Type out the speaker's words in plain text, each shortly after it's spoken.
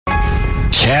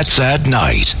Cats at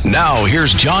Night. Now,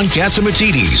 here's John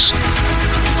Catsimatidis.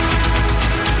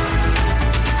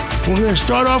 We're going to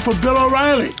start off with Bill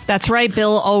O'Reilly. That's right,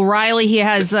 Bill O'Reilly. He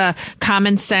has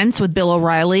Common Sense with Bill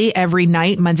O'Reilly every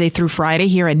night, Monday through Friday,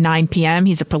 here at 9 p.m.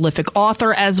 He's a prolific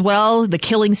author as well. The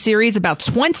Killing series, about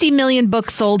 20 million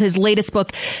books sold. His latest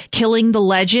book, Killing the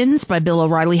Legends by Bill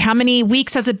O'Reilly. How many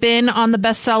weeks has it been on the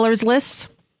bestsellers list?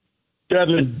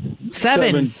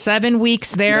 Seven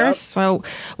weeks there. Yep. So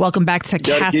welcome back to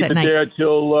Cats at Night. There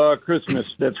till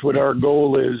Christmas. That's what our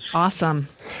goal is. Awesome.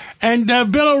 And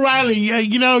Bill O'Reilly,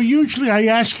 usually I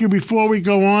ask you before we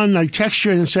go on, I text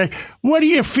you and say, what do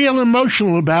you feel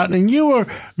emotional about? And you were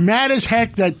mad as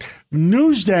heck that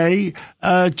Newsday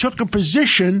took a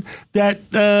position that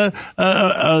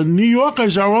New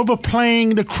Yorkers are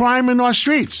overplaying the crime in our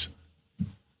streets.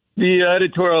 The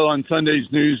editorial on Sunday's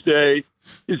Newsday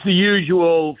is the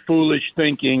usual foolish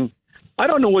thinking. I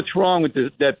don't know what's wrong with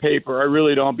that paper. I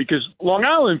really don't, because Long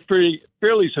Island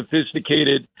fairly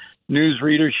sophisticated news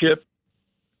readership,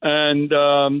 and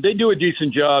they do a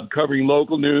decent job covering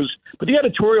local news. But the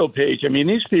editorial page, I mean,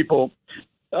 these people,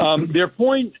 their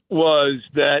point was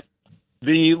that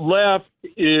the left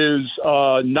is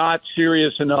not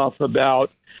serious enough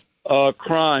about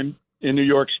crime in New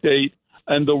York State,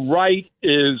 and the right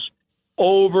is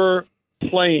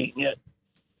overplaying it.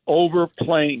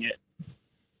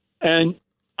 And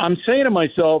I'm saying to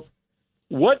myself,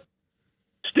 what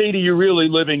state are you really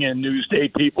living in,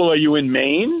 Newsday people? Are you in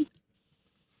Maine?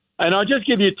 And I'll just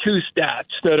give you two stats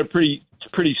that are pretty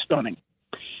stunning.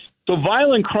 So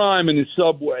violent crime in the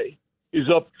subway is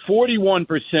up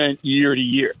 41% year to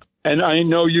year. And I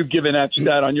know you've given that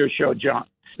stat on your show, John.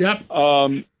 Yep.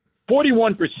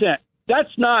 41%.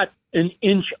 That's not an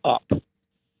inch up.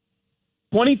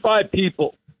 25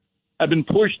 people have been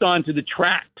pushed onto the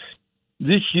tracks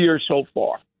this year so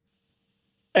far.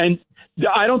 And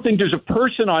I don't think there's a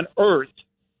person on earth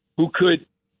who could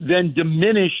then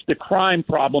diminish the crime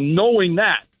problem knowing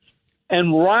that.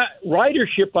 And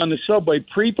ridership on the subway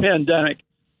pre-pandemic,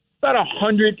 about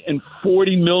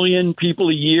 140 million people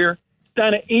a year,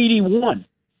 down to 81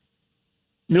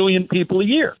 million people a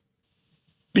year.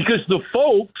 Because the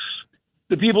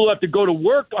people who have to go to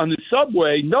work on the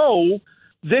subway know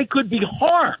they could be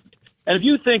harmed. And if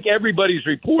you think everybody's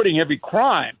reporting every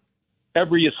crime,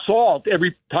 every assault,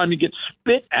 every time you get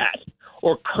spit at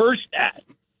or cursed at,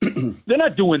 they're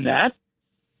not doing that.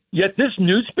 Yet this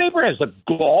newspaper has the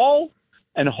gall,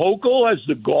 and Hochul has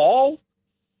the gall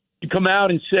to come out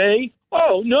and say,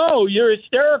 oh, no, you're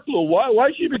hysterical.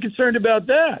 Why should you be concerned about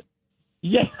that?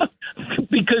 Yeah,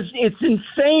 because it's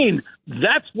insane.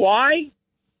 That's why.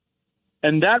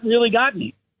 And that really got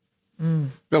me.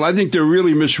 Well, I think they're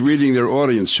really misreading their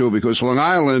audience, too, because Long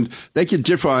Island, they can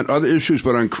differ on other issues,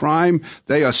 but on crime,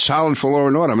 they are solid for law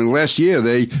and order. I mean, last year,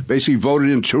 they basically voted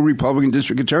in 2 Republican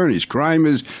district attorneys. Crime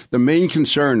is the main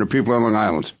concern of people on Long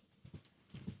Island.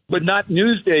 But not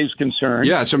Newsday's concern.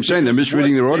 Yeah, that's what I'm saying. They're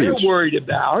misreading their audience. What they're worried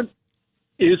about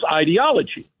is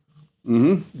ideology.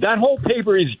 Mm-hmm. That whole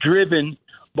paper is driven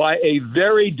by a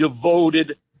very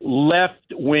devoted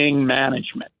left-wing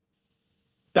management.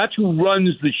 That's who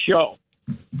runs the show.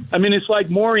 I mean, it's like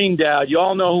Maureen Dowd. You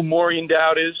all know who Maureen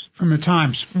Dowd is? From the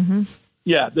Times. Mm-hmm.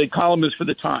 Yeah, the columnist for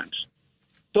the Times.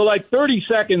 So like 30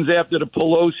 seconds after the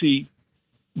Pelosi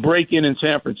break-in in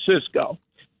San Francisco,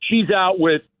 she's out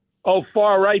with,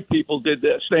 far-right people did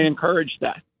this. They encouraged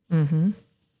that. Mm-hmm.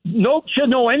 No, she didn't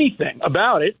know anything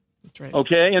about it. That's right.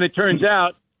 Okay, and it turns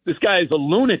out this guy is a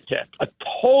lunatic, a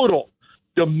total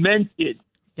demented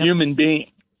human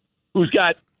being who's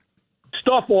got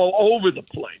stuff all over the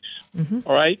place. Mm-hmm.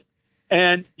 All right.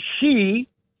 And she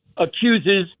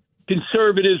accuses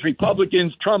conservatives,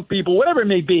 Republicans, Trump people, whatever it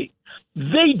may be.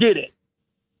 They did it,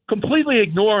 completely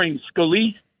ignoring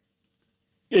Scalise,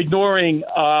 ignoring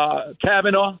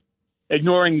Kavanaugh,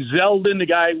 ignoring Zeldin, the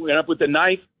guy who went up with the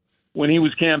knife when he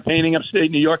was campaigning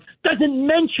upstate New York. Doesn't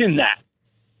mention that.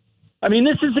 I mean,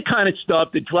 this is the kind of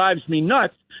stuff that drives me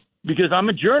nuts because I'm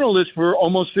a journalist for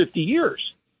almost 50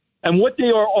 years. And what they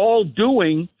are all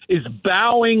doing is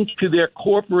bowing to their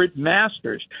corporate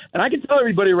masters. And I can tell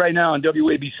everybody right now on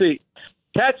WABC,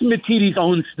 Catsimatidis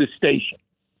owns the station.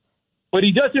 But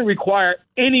he doesn't require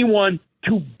anyone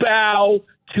to bow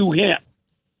to him.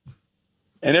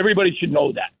 And everybody should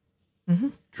know that. Mm-hmm.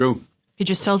 True. He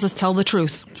just tells us, tell the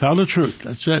truth. Tell the truth.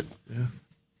 That's it. Yeah.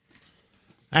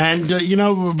 And,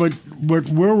 but what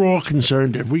we're all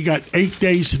concerned with, we got 8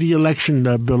 days to the election,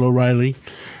 Bill O'Reilly.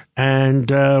 And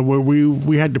where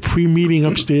we had the pre-meeting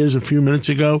upstairs a few minutes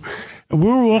ago, and we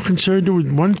were all concerned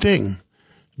with one thing.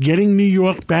 getting New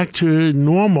York back to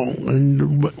normal.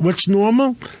 And what's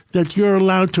normal? That you're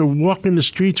allowed to walk in the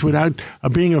streets without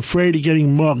being afraid of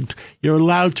getting mugged. You're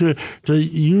allowed to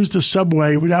use the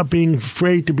subway without being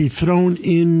afraid to be thrown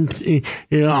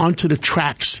onto the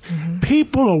tracks. Mm-hmm.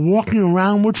 People are walking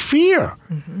around with fear.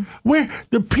 Mm-hmm. Where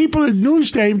the people at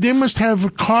Newsday, they must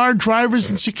have car drivers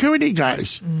and security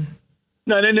guys. Mm.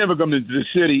 No, they never come into the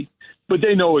city, but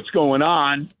they know what's going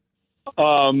on.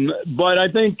 But I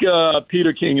think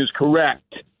Peter King is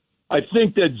correct. I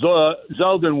think that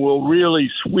Zeldin will really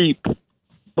sweep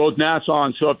both Nassau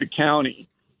and Suffolk County.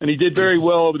 And he did very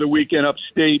well over the weekend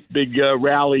upstate, big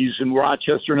rallies in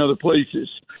Rochester and other places.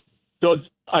 So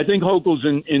I think Hochul's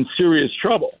in serious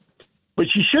trouble. But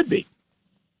she should be.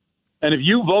 And if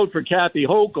you vote for Kathy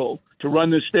Hochul to run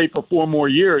this state for 4 more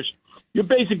years, you're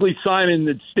basically signing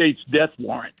the state's death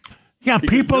warrant. Yeah,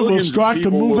 people will start to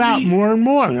move out more and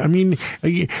more. I mean,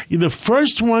 the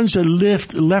first ones that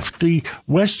left the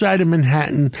west side of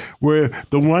Manhattan were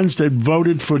the ones that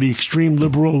voted for the extreme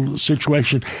liberal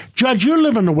situation. Judge, you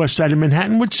live on the west side of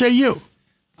Manhattan. What say you?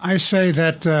 I say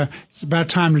that it's about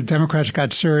time the Democrats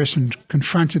got serious and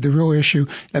confronted the real issue,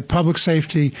 that public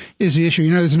safety is the issue.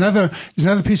 You know, there's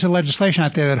another piece of legislation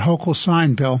out there that Hochul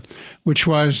signed, Bill, which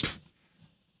was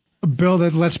a bill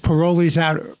that lets parolees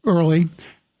out early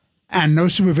and no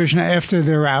supervision after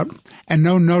they're out, and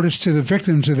no notice to the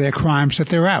victims of their crimes that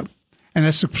they're out. And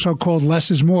that's the so-called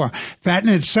less is more. That in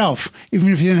itself, even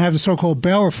if you didn't have the so-called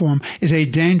bail reform, is a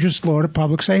dangerous law to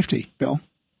public safety, Bill.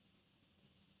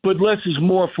 But less is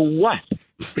more for what?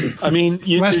 I mean,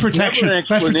 less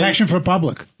protection for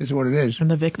public is what it is. And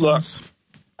the victims.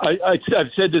 Look,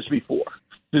 I've said this before.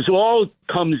 This all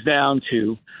comes down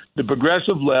to the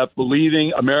progressive left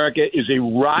believing America is a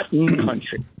rotten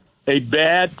country, a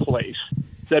bad place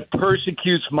that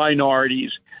persecutes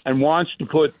minorities and wants to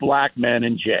put black men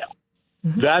in jail.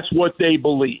 Mm-hmm. That's what they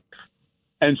believe.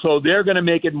 And so they're going to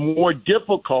make it more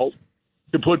difficult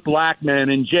to put black men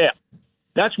in jail.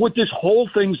 That's what this whole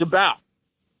thing's about.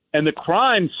 And the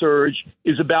crime surge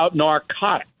is about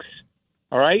narcotics.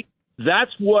 All right?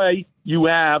 That's why you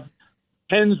have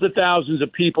tens of thousands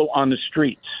of people on the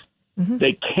streets. Mm-hmm.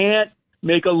 They can't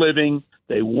make a living.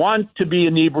 They want to be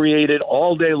inebriated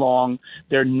all day long.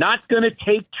 They're not going to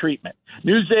take treatment.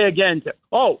 Newsday again,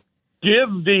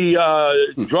 give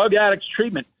the drug addicts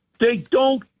treatment. They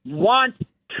don't want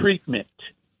treatment.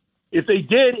 If they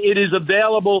did, it is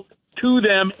available to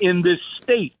them in this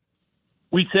state.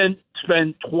 We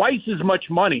spend twice as much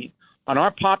money on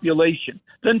our population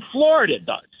than Florida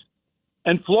does.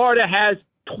 And Florida has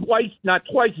not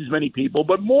twice as many people,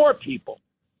 but more people.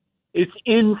 It's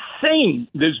insane,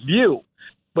 this view.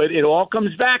 But it all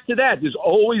comes back to that. There's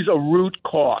always a root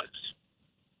cause.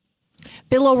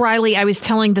 Bill O'Reilly, I was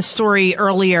telling the story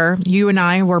earlier. You and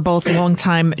I were both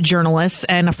longtime journalists,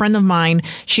 and a friend of mine,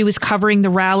 she was covering the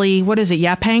rally. What is it,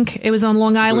 Yaphank? It was on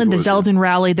Long Island, the Zeldin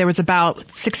rally. There was about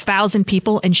 6,000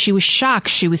 people, and she was shocked.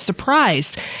 She was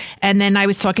surprised. And then I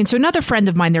was talking to another friend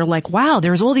of mine. They're like, wow,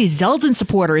 there's all these Zeldin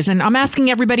supporters. And I'm asking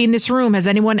everybody in this room, has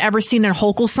anyone ever seen a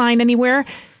Hochul sign anywhere?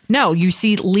 No, you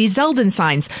see Lee Zeldin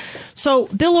signs. So,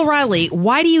 Bill O'Reilly,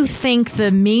 why do you think the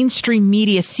mainstream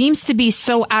media seems to be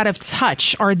so out of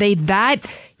touch? Are they that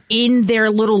in their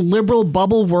little liberal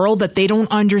bubble world that they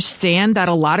don't understand that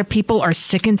a lot of people are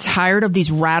sick and tired of these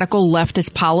radical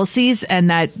leftist policies and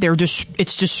that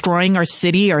it's destroying our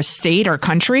city, our state, our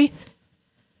country?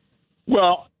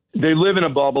 Well, they live in a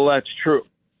bubble, that's true,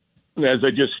 as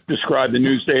I just described the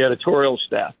Newsday editorial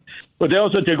staff. But they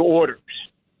also take orders.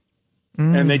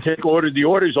 And they take orders. The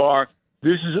orders are,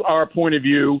 this is our point of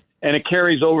view, and it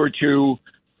carries over to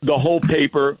the whole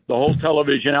paper, the whole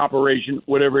television operation,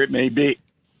 whatever it may be.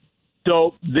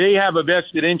 So they have a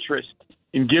vested interest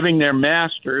in giving their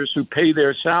masters who pay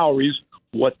their salaries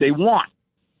what they want.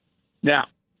 Now,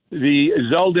 the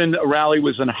Zeldin rally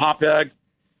was in Hopeg.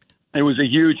 It was a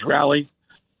huge rally.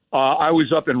 I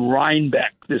was up in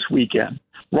Rhinebeck this weekend.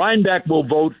 Rhinebeck will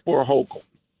vote for Hochul.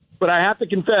 But I have to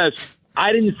confess,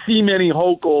 I didn't see many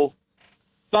Hochul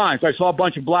signs. I saw a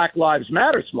bunch of Black Lives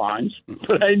Matter signs,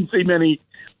 but I didn't see many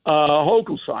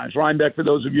Hochul signs. Rhinebeck, for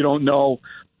those of you who don't know,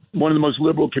 one of the most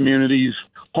liberal communities,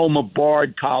 home of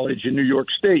Bard College in New York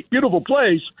State. Beautiful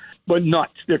place, but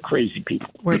nuts. They're crazy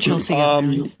people. We're Chelsea.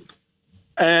 But,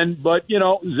 you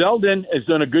know, Zeldin has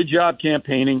done a good job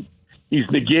campaigning. He's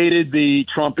negated the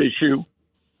Trump issue.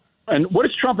 And what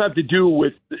does Trump have to do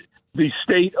with the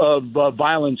state of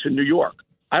violence in New York?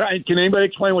 Can anybody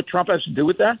explain what Trump has to do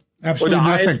with that? Absolutely or the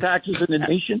nothing. Highest taxes in the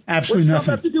nation? Absolutely what does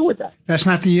nothing. Trump have to do with that? That's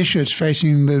not the issue. It's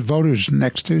facing the voters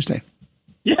next Tuesday.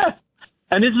 Yeah.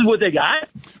 And this is what they got.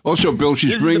 Also, Bill,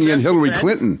 she's bringing in Hillary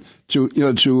Clinton to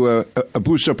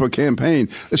boost up her campaign.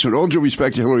 Listen, all due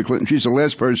respect to Hillary Clinton, she's the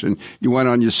last person you want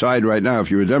on your side right now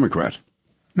if you're a Democrat.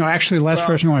 No, actually, the last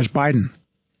person was Biden.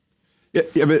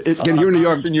 Yeah, but here in New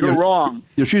York, you're wrong.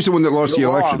 She's the one that lost the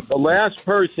election. Wrong. The last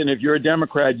person, if you're a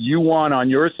Democrat, you want on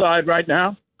your side right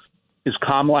now is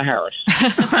Kamala Harris.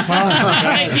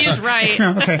 He's right.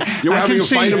 Okay. You're having a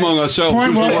fight among ourselves.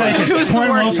 Point well taken.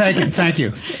 Point well taken. Thank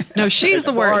you. No, she's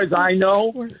the worst. As far as I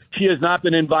know, she has not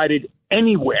been invited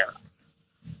anywhere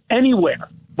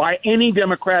by any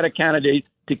Democratic candidate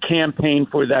to campaign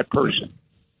for that person.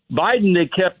 Biden, they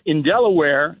kept in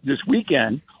Delaware this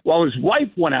weekend while his wife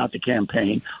went out to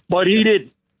campaign, but he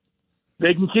didn't.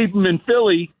 They can keep him in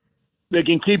Philly. They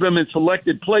can keep him in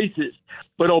selected places.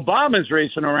 But Obama's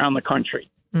racing around the country,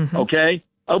 okay?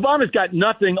 Obama's got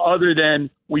nothing other than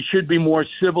we should be more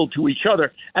civil to each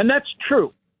other. And that's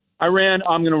true. I'm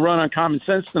going to run on Common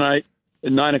Sense tonight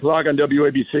at 9 o'clock on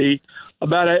WABC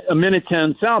about a minute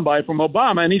 10 soundbite from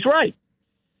Obama, and he's right.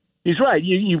 He's right.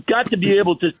 You've got to be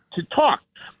able to talk.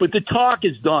 But the talk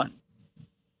is done.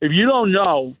 If you don't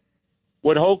know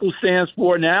what Hochul stands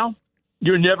for now,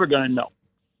 you're never going to know.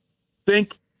 Think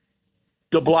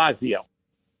de Blasio.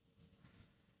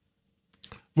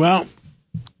 Well,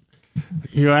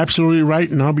 you're absolutely right,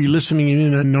 and I'll be listening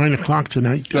in at 9 o'clock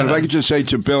tonight. If I could just say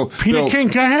to Bill... Peter King,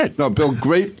 go ahead. No, Bill,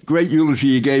 great eulogy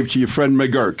you gave to your friend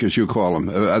McGurk, as you call him.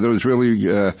 That was really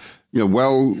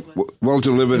well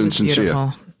delivered and sincere.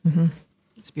 Beautiful. Mm-hmm.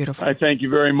 It's beautiful. I thank you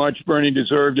very much. Bernie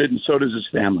deserved it, and so does his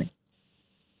family.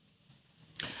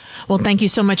 Well, thank you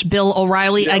so much, Bill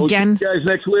O'Reilly. We'll again. see you guys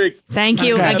next week. Thank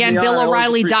you. Okay. Again,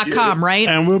 BillO'Reilly.com, right?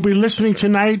 And we'll be listening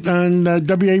tonight on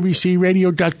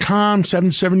WABCRadio.com,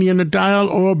 770 on the dial,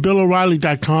 or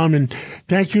BillO'Reilly.com. And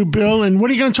thank you, Bill. And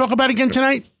what are you going to talk about again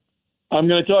tonight? I'm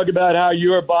going to talk about how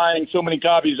you are buying so many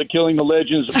copies of Killing the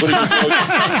Legends and putting it in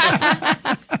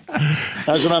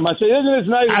That's what I might say. Isn't this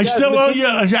nice? I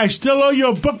still owe you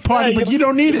a book party, but you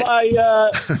don't need it. Buy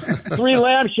 3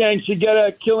 lamb shanks, you get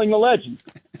a Killing the Legends.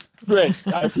 Great.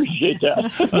 I appreciate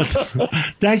that.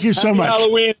 Thank you so much.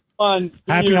 Halloween fun.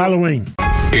 Happy Halloween.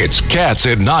 It's Cats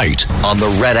at Night on the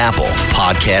Red Apple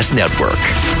Podcast Network.